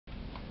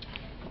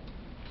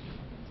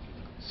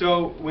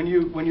So when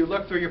you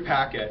look through your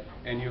packet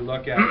and you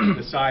look at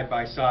the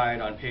side-by-side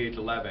on page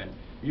 11,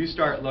 you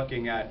start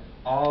looking at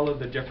all of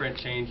the different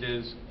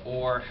changes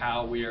or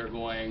how we are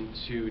going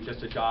to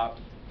just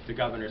adopt the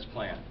governor's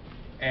plan.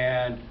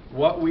 And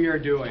what we are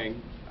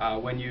doing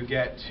when you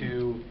get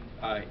to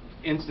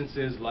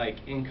instances like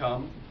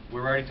income,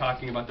 we're already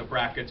talking about the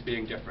brackets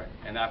being different,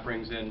 and that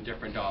brings in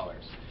different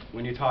dollars.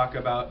 When you talk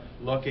about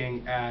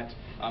looking at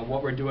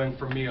what we're doing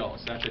for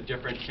meals, that's a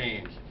different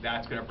change.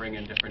 That's going to bring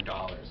in different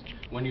dollars.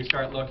 When you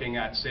start looking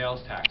at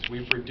sales tax,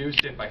 we've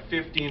reduced it by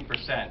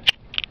 15%.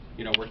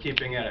 You know, we're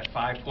keeping it at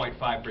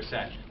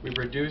 5.5%. We've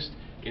reduced,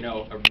 you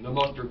know, the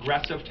most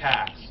regressive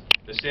tax,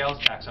 the sales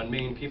tax on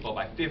Maine people,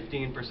 by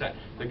 15%.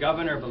 The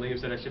governor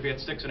believes that it should be at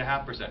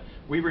 6.5%.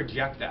 We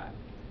reject that.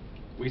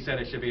 We said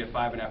it should be at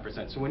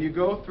 5.5%. So when you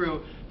go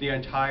through the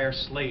entire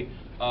slate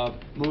of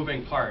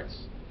moving parts,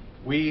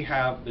 we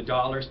have the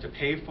dollars to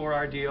pay for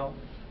our deal,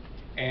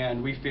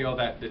 and we feel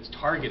that it's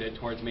targeted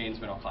towards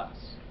Maine's middle class.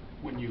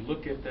 When you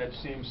look at that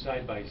same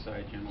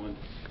side-by-side, gentlemen,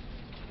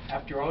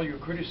 after all your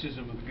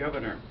criticism of the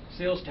governor,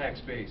 sales tax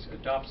base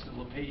adopts the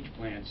LePage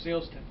plan,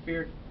 sales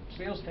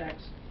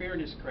tax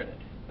fairness credit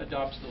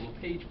adopts the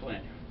LePage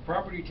plan,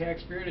 property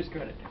tax fairness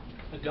credit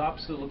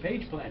adopts the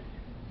LePage plan.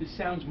 This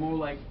sounds more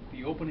like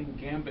the opening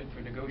gambit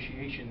for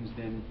negotiations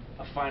than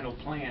a final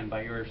plan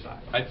by your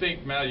side. I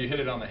think, Mal, you hit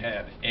it on the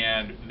head.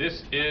 And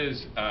this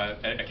is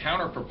a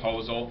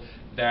counter-proposal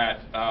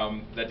that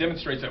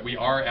demonstrates that we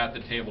are at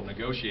the table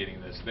negotiating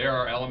this. There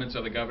are elements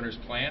of the governor's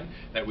plan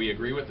that we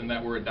agree with and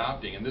that we're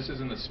adopting. And this is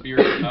in the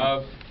spirit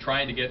of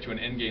trying to get to an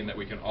end game that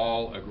we can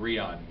all agree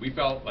on. We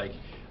felt like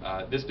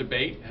this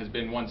debate has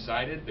been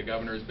one-sided. The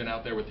governor has been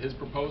out there with his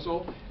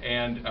proposal,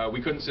 and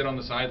we couldn't sit on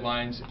the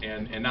sidelines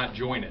and not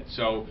join it.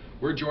 So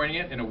we're joining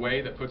it in a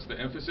way that puts the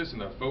emphasis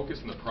and the focus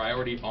and the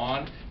priority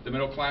on the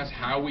middle class,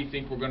 how we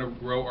think we're going to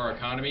grow our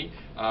economy.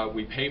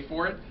 We pay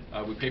for it.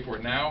 We pay for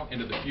it now,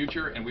 into the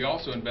future, and we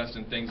also invest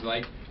in things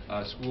like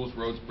schools,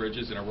 roads,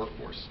 bridges, and our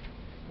workforce.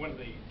 One of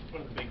the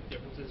big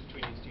differences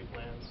between these two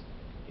plans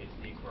is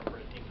the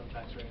corporate income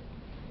tax rate.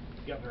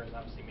 The governor has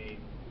obviously made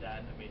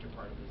that a major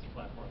part of his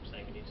platform,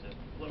 saying we need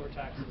to lower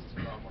taxes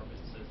to draw more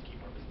businesses, keep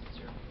more businesses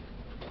here.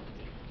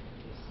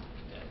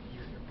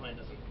 Your plan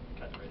doesn't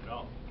cut the rate at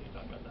all. Can you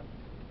talk about that?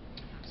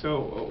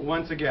 So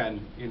once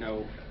again, you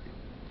know,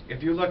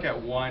 if you look at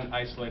one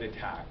isolated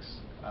tax,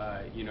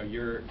 you know,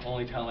 you're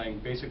only telling,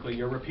 basically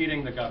you're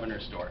repeating the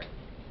governor's story.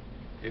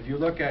 If you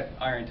look at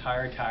our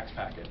entire tax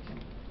package,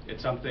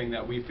 it's something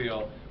that we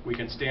feel we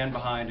can stand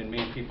behind and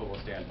Maine people will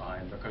stand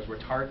behind, because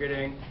we're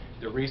targeting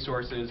the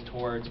resources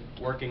towards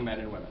working men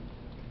and women.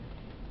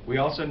 We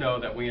also know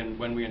that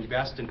when we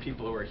invest in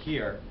people who are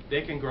here,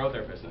 they can grow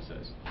their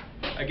businesses.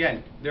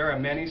 Again, there are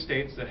many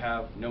states that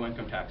have no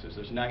income taxes.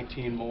 There's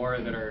 19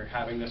 more that are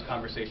having this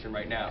conversation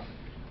right now.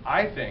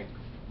 I think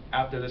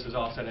after this is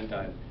all said and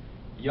done,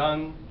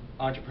 young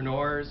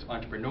entrepreneurs,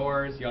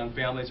 young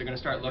families are going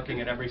to start looking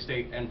at every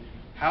state and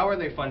how are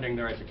they funding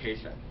their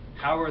education?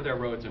 How are their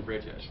roads and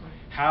bridges?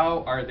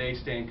 How are they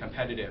staying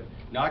competitive,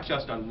 not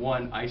just on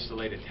one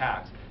isolated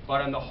tax,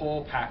 but on the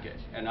whole package?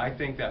 And I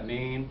think that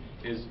Maine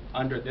is,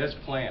 under this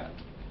plan,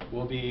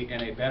 will be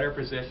in a better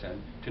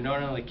position to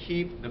not only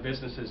keep the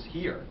businesses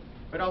here,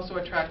 but also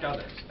attract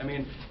others. I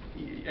mean,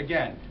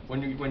 again,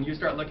 when you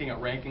start looking at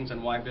rankings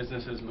and why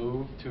businesses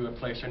move to a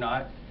place or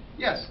not,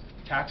 yes,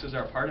 taxes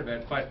are part of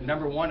it, but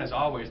number one is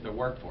always the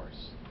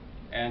workforce.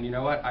 And you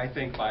know what? I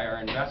think by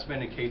our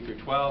investment in K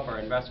through 12, our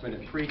investment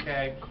in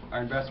pre-K,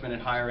 our investment in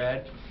higher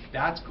ed,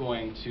 that's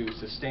going to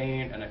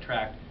sustain and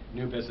attract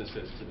new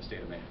businesses to the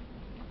state of Maine.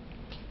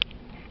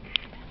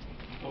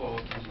 Well,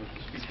 as what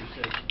the speaker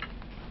said,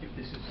 if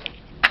this is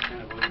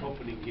kind of an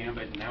opening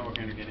gambit and now we're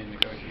going to get in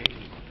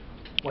negotiations,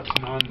 what's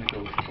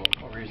non-negotiable,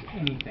 or is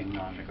anything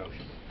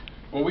non-negotiable?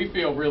 Well, we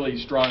feel really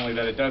strongly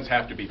that it does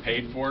have to be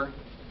paid for,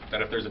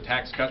 that if there's a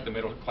tax cut, the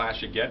middle class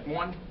should get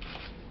one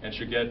and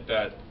should get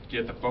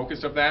the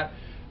focus of that.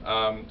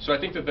 So I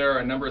think that there are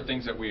a number of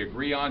things that we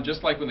agree on.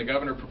 Just like when the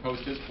governor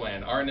proposed his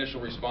plan, our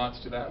initial response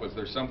to that was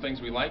there's some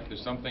things we like,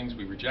 there's some things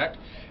we reject,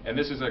 and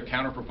this is a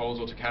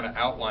counter-proposal to kind of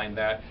outline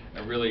that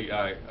and really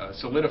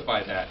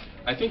solidify that.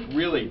 I think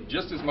really,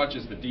 just as much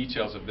as the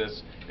details of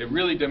this, it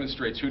really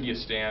demonstrates who do you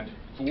stand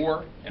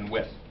for and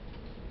with.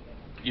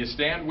 Do you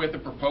stand with a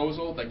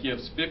proposal that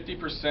gives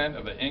 50%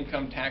 of the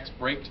income tax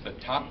break to the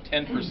top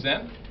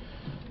 10%?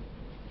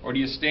 Or do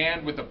you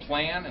stand with a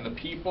plan and the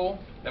people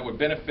that would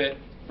benefit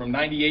from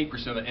 98%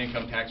 of the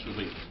income tax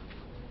relief?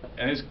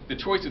 And the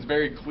choice is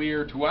very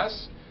clear to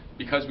us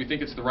because we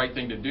think it's the right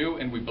thing to do,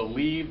 and we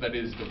believe that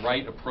it is the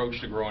right approach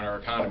to growing our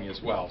economy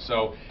as well.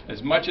 So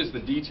as much as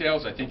the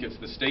details, I think it's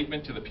the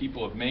statement to the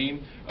people of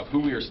Maine of who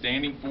we are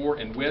standing for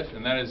and with,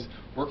 and that is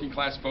working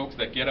class folks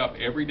that get up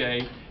every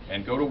day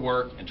and go to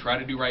work and try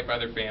to do right by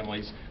their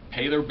families,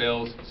 pay their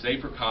bills, save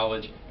for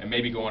college, and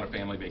maybe go on a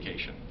family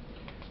vacation.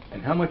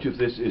 And how much of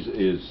this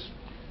is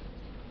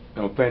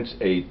no offense,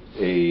 a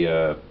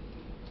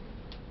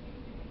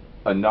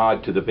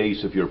nod to the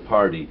base of your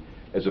party,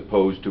 as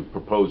opposed to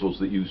proposals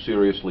that you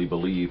seriously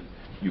believe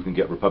you can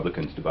get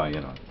Republicans to buy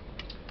in on?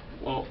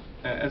 Well,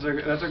 that's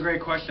a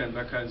great question,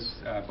 because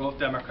both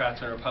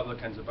Democrats and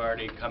Republicans have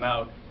already come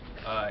out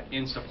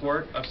in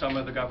support of some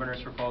of the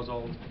governor's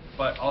proposals,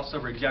 but also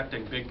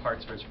rejecting big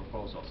parts of his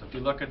proposals. If you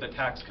look at the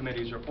tax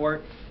committee's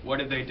report, what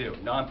did they do?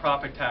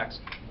 Nonprofit tax,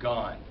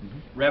 gone.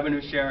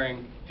 Revenue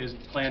sharing, his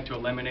plan to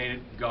eliminate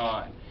it,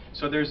 gone.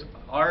 So there's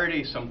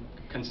already some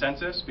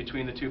consensus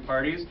between the two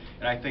parties,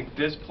 and I think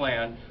this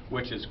plan,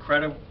 which is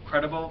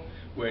credible,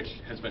 which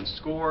has been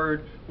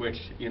scored, which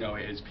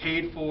is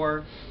paid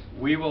for,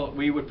 we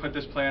would put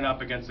this plan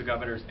up against the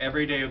governor's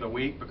every day of the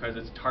week, because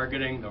it's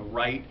targeting the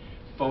right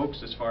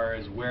folks as far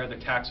as where the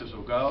taxes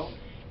will go.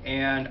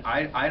 And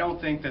I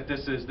don't think that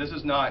this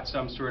is not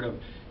some sort of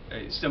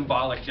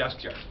symbolic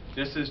gesture.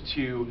 This is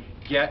to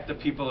get the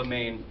people of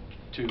Maine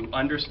to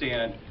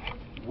understand,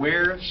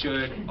 where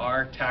should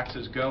our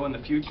taxes go in the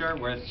future?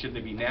 Where should they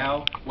be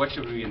now? What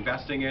should we be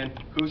investing in?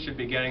 Who should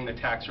be getting the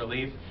tax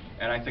relief?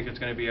 And I think it's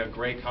going to be a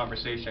great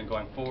conversation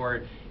going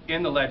forward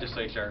in the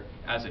legislature,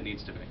 as it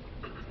needs to be.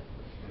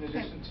 In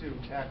addition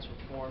to tax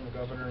reform, the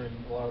governor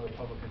and a lot of the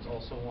Republicans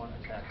also want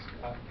a tax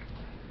cut.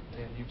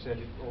 And you've said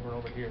it over and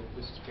over here,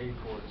 this is paid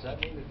for. Does that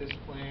mean that this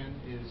plan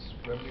is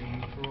revenue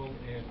neutral?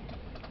 And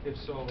if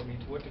so, I mean,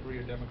 to what degree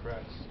are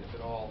Democrats, if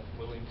at all,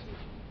 willing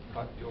to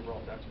cut the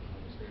overall tax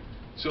reform in the state?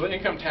 So the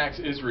income tax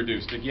is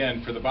reduced.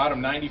 Again, for the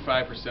bottom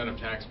 95% of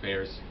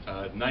taxpayers,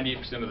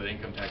 98% of the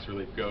income tax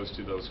relief goes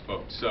to those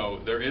folks. So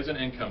there is an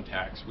income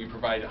tax. We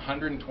provide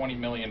 $120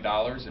 million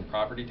in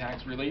property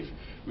tax relief.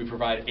 We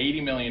provide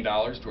 $80 million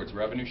towards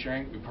revenue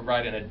sharing. We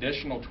provide an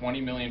additional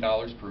 $20 million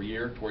per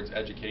year towards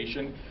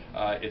education.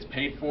 It's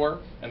paid for,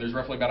 and there's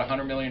roughly about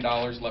 $100 million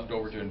left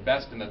over to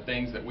invest in the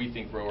things that we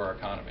think grow our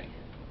economy.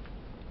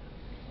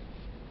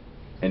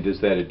 And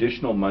does that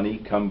additional money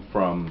come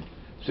from,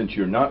 since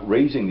you're not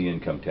raising the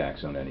income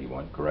tax on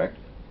anyone, correct?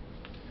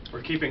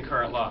 We're keeping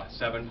current law.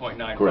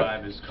 7.95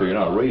 Correct. is current So you're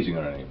not law. raising it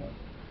on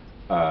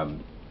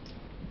anyone.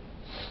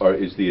 Or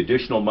is the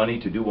additional money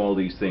to do all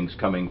these things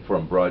coming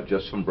from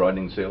just from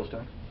broadening the sales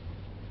tax?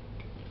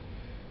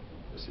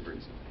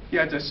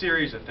 Yeah, it's a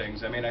series of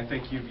things. I mean, I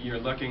think you're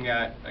looking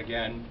at,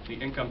 again, the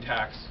income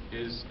tax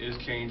is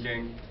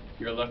changing.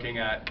 You're looking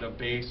at the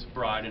base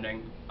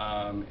broadening,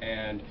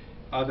 and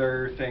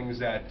other things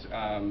that,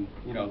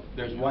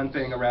 there's one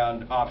thing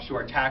around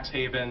offshore tax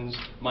havens,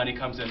 money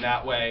comes in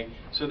that way.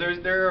 So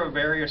there are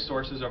various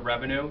sources of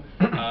revenue,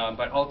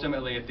 but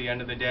ultimately at the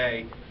end of the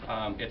day,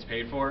 it's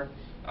paid for.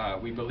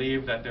 We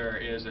believe that there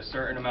is a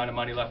certain amount of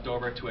money left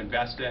over to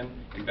invest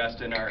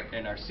in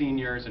our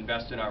seniors,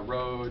 invest in our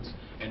roads,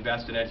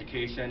 invest in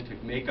education,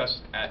 to make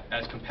us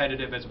as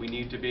competitive as we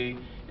need to be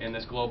in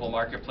this global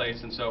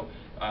marketplace. And so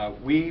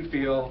we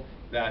feel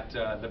that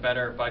the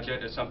better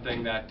budget is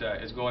something that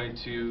is going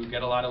to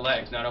get a lot of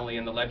legs, not only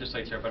in the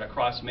legislature, but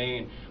across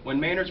Maine. When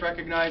Mainers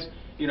recognize,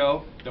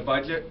 the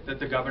budget that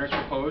the governor's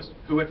proposed,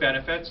 who it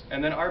benefits,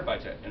 and then our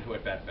budget and who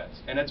it benefits.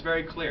 And it's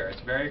very clear.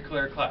 It's very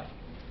clear-cut.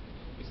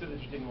 You said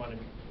that you didn't want to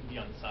be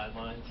on the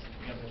sidelines.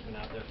 The governor's been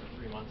out there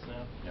for 3 months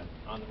now,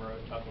 on the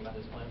road, talking about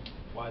his plan.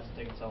 Why is it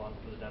taking so long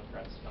for the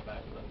Democrats to come back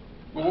with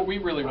a... Well, what we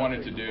really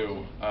wanted to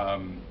do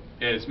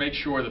is make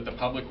sure that the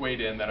public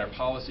weighed in, that our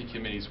policy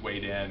committees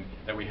weighed in,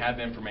 that we had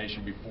the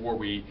information before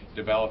we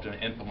developed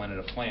and implemented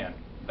a plan.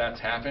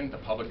 That's happened. The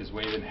public has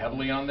weighed in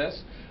heavily on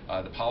this.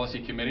 The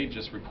policy committee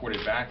just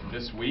reported back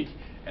this week,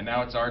 and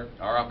now it's our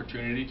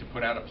opportunity to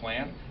put out a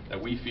plan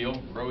that we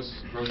feel grows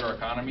our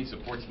economy,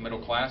 supports the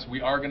middle class.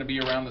 We are going to be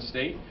around the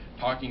state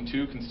talking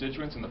to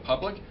constituents and the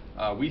public.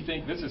 We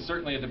think this is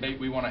certainly a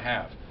debate we want to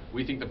have.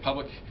 We think the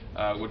public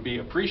would be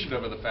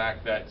appreciative of the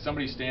fact that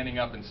somebody's standing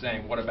up and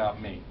saying, what about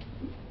me?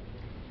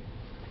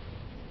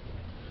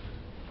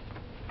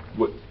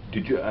 What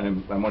did you? I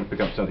want to pick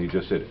up something you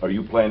just said. Are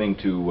you planning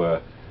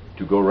to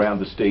go around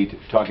the state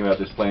talking about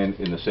this plan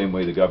in the same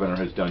way the governor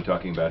has done,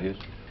 talking about his?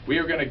 We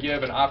are going to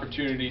give an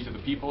opportunity to the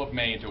people of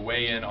Maine to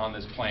weigh in on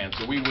this plan.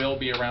 So we will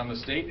be around the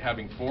state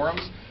having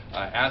forums,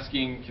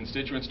 asking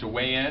constituents to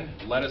weigh in,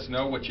 let us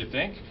know what you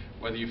think,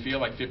 whether you feel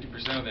like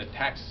 50% of the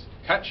tax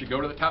cut should go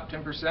to the top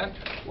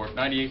 10%, or if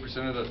 98%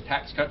 of the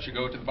tax cut should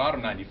go to the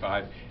bottom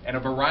 95%, and a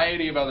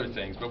variety of other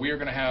things. But we are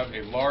going to have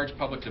a large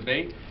public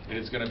debate. It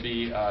is going to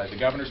be the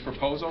governor's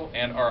proposal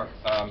and our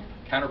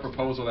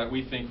counter-proposal that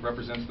we think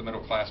represents the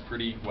middle class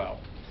pretty well.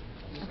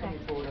 Is this coming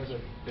forward as a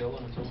bill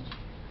on its own?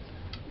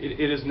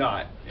 It is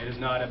not. It is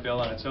not a bill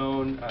on its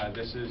own.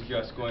 This is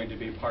just going to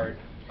be part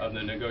of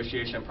the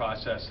negotiation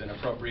process and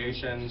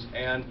appropriations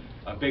and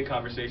a big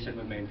conversation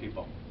with Maine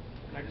people.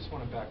 And I just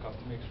want to back up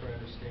to make sure I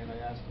understand. I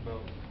asked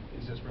about,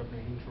 is this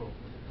revenue neutral?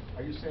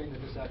 Are you saying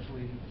that this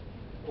actually,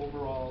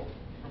 overall,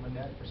 from a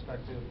net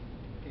perspective,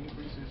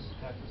 increases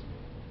taxes?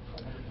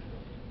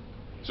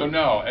 So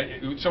no.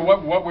 So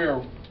what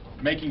we're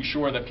making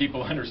sure that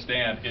people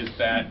understand is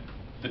that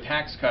the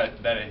tax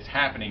cut that is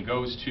happening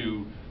goes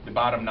to the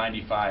bottom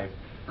 95%.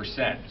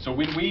 So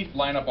when we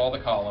line up all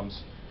the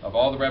columns of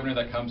all the revenue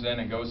that comes in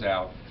and goes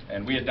out,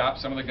 and we adopt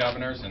some of the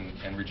governor's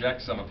and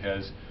reject some of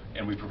his,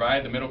 and we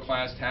provide the middle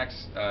class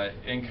tax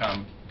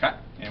income cut,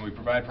 and we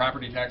provide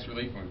property tax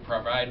relief, when we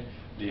provide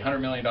the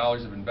 $100 million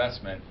of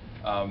investment,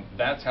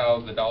 that's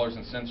how the dollars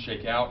and cents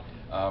shake out.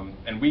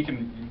 And we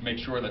can make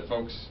sure that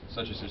folks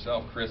such as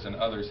yourself, Chris, and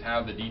others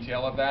have the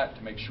detail of that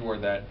to make sure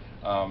that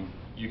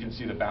you can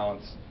see the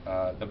balance,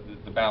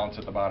 the balance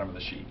at the bottom of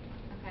the sheet.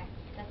 Okay,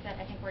 that's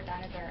it. I think we're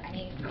done. Is there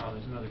any? No,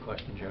 there's another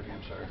question, Jody,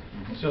 I'm sorry.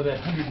 So that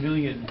 $100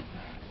 million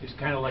is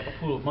kind of like a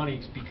pool of money.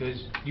 It's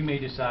because you may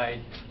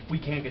decide we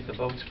can't get the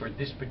votes for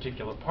this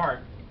particular part,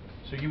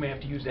 so you may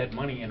have to use that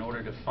money in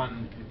order to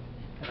fund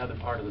another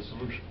part of the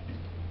solution.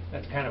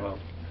 That's kind of a...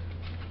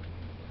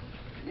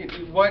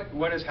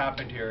 What has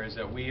happened here is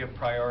that we have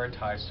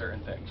prioritized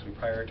certain things. We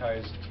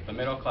prioritized the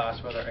middle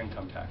class with our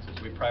income taxes.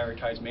 We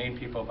prioritized Maine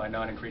people by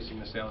not increasing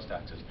the sales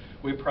taxes.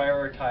 We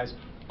prioritized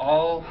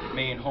all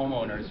Maine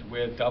homeowners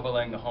with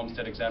doubling the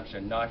homestead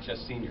exemption, not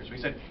just seniors. We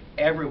said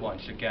everyone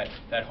should get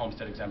that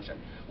homestead exemption.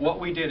 What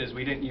we did is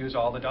we didn't use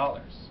all the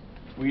dollars.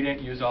 We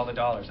didn't use all the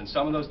dollars, and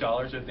some of those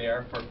dollars are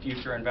there for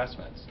future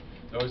investments.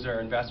 Those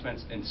are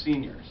investments in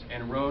seniors,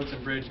 in roads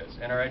and bridges,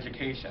 in our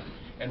education.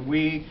 And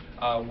we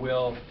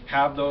will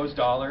have those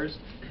dollars,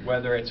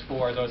 whether it's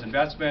for those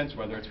investments,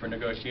 whether it's for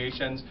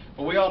negotiations.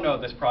 But we all know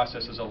this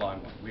process is a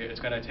long one. It's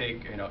going to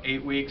take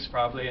 8 weeks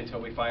probably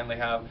until we finally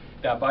have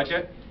that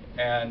budget.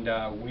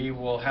 And we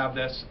will have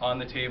this on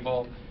the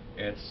table.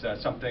 It's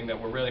something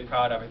that we're really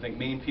proud of. I think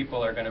Maine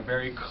people are going to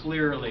very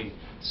clearly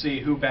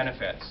see who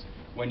benefits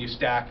when you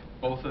stack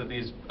both of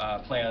these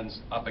plans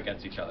up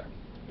against each other.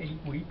 8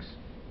 weeks?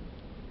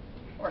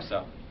 Or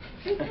so.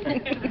 Any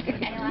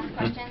last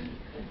questions?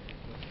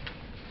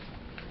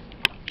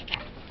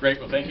 Great.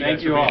 Well, thank you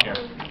guys for being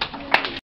here.